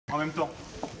en même temps.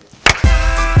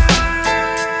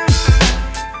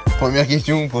 Première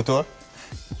question pour toi.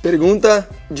 Pergunta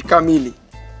de Camille.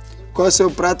 Qual é o seu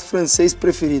prato francês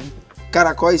preferido?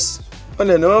 Caracóis?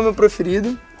 Olha, não é o meu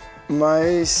preferido,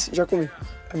 mas já comi.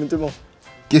 É muito bom.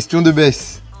 Question de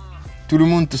Bess. Tout le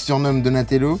monde te surnomme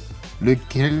Donatello.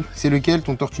 C'est lequel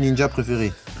ton tortue ninja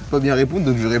préféré? Je peux pas bien répondre,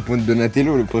 donc je vais répondre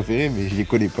Donatello, le préféré, mais je les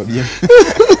connais pas bien.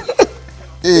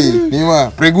 Hey,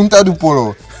 Neymar, pregunta do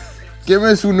Polo. Quem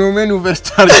é seu nome no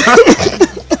vestuário?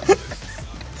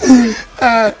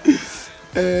 A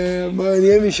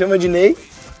maioria me chama de Ney.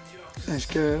 Acho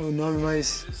que é o nome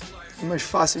mais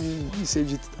fácil de ser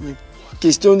dito também.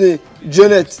 Questão de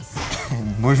Janet.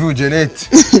 Bonjour, Janet.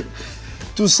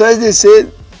 Tu sais descer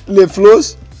les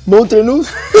flots, montre nous.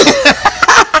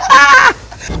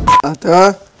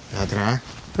 Tá. Attends.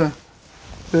 Tá.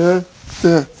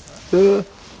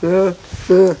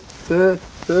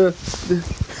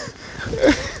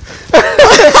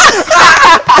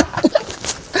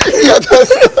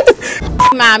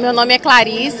 Meu nome é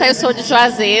Clarissa, eu sou de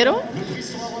Juazeiro.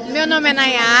 Meu nome é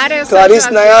Nayara, eu sou Clarissa,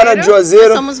 de Nayara de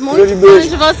Juazeiro. Somos muito fãs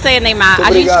de você, Neymar. Muito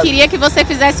a gente obrigado. queria que você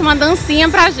fizesse uma dancinha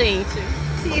pra gente.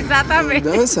 Exatamente.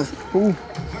 Dança?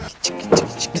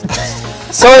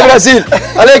 Salve, Brasil!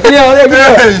 Allez, Kylian, allez,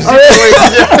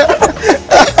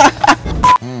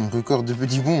 Record de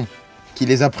petits bons. Qui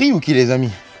les a pris ou qui les a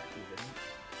mis?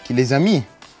 Qui les a mis?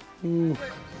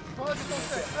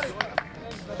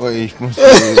 Oui, je pense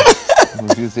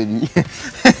que c'est lui.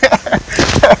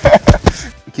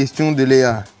 Question de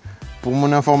Léa. Pour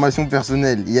mon information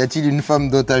personnelle, y a-t-il une femme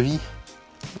dans ta vie?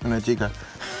 On a checké.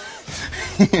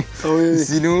 Oui.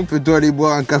 Sinon, peut-on aller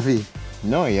boire un café?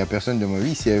 Non, il n'y a personne dans ma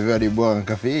vie. Si elle veut aller boire un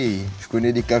café, je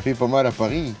connais des cafés pas mal à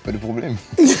Paris, pas de problème.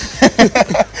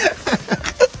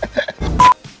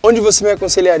 Onde você me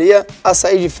aconselharia a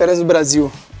sair de férias no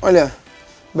Brasil? Olha,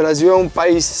 o Brasil é um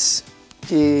país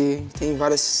que tem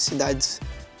várias cidades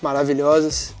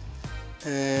maravilhosas.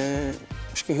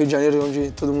 Acho que Rio de Janeiro é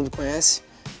onde todo mundo conhece,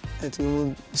 todo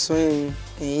mundo sonha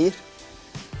em ir.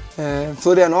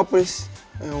 Florianópolis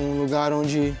é um lugar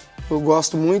onde eu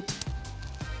gosto muito.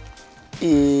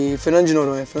 E Fernando de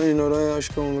Noronha. Fernando de Noronha acho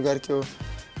que é um lugar que eu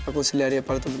aconselharia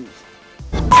para todo mundo.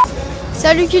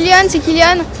 Salut Kylian, c'est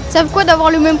Kylian. Ça veut quoi d'avoir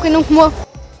le même prénom que moi?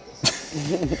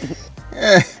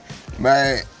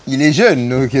 Il est jeune,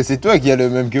 donc c'est toi qui as le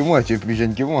même que moi. Tu es plus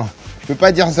jeune que moi. Je peux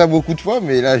pas dire ça beaucoup de fois,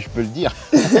 mais là, je peux le dire.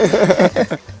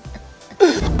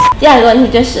 第二个问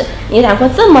题就是，你染过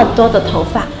这么多的头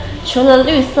发，除了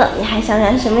绿色，你还想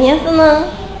染什么颜色呢？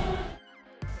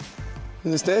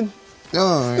 Understand?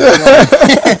 Non,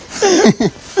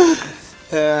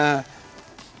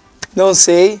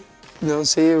 Não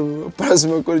sei a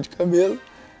próxima cor de cabelo,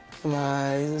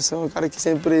 mas eu sou um cara que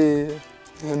sempre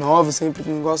renovo, sempre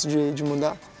gosto de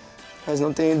mudar, mas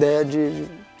não tenho ideia de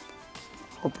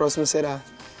qual o próximo será.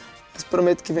 Mas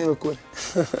prometo que vem loucura.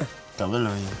 Tá bom,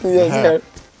 Yes,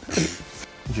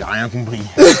 j'ai rien compris.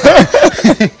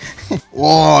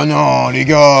 Oh non, les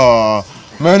gars.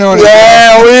 Mais non, les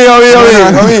gars. Oui.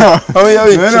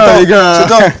 Mais non, les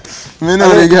gars. Mais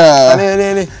non, les gars.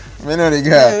 Allez. Mais non, les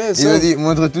gars. Allez, Il a dit,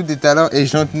 montre tous tes talents et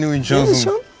chante-nous une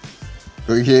chanson.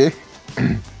 Ok.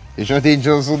 Et chanter une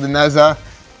chanson de NASA.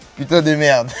 Putain de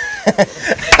merde.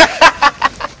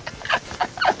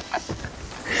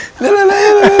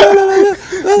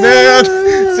 Merde.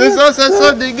 Ce soir, ça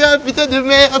sent des gars, putain de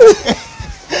merde.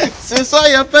 Ce soir,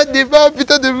 y a pas de débat,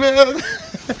 putain de merde.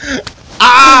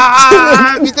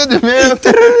 Ah, putain de merde.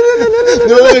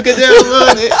 Non, que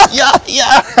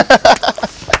ya.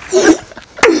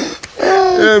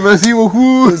 Merci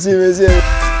beaucoup. Merci.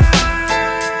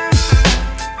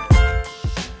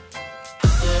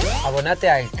 Abonnate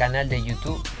al canal de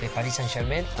YouTube de Paris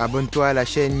Saint-Germain. Abonne-toi à la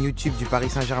chaîne YouTube du Paris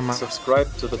Saint-Germain. Subscribe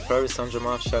to the Paris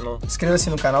Saint-Germain channel. Inscreva-se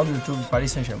no canal do YouTube Paris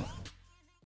Saint-Germain.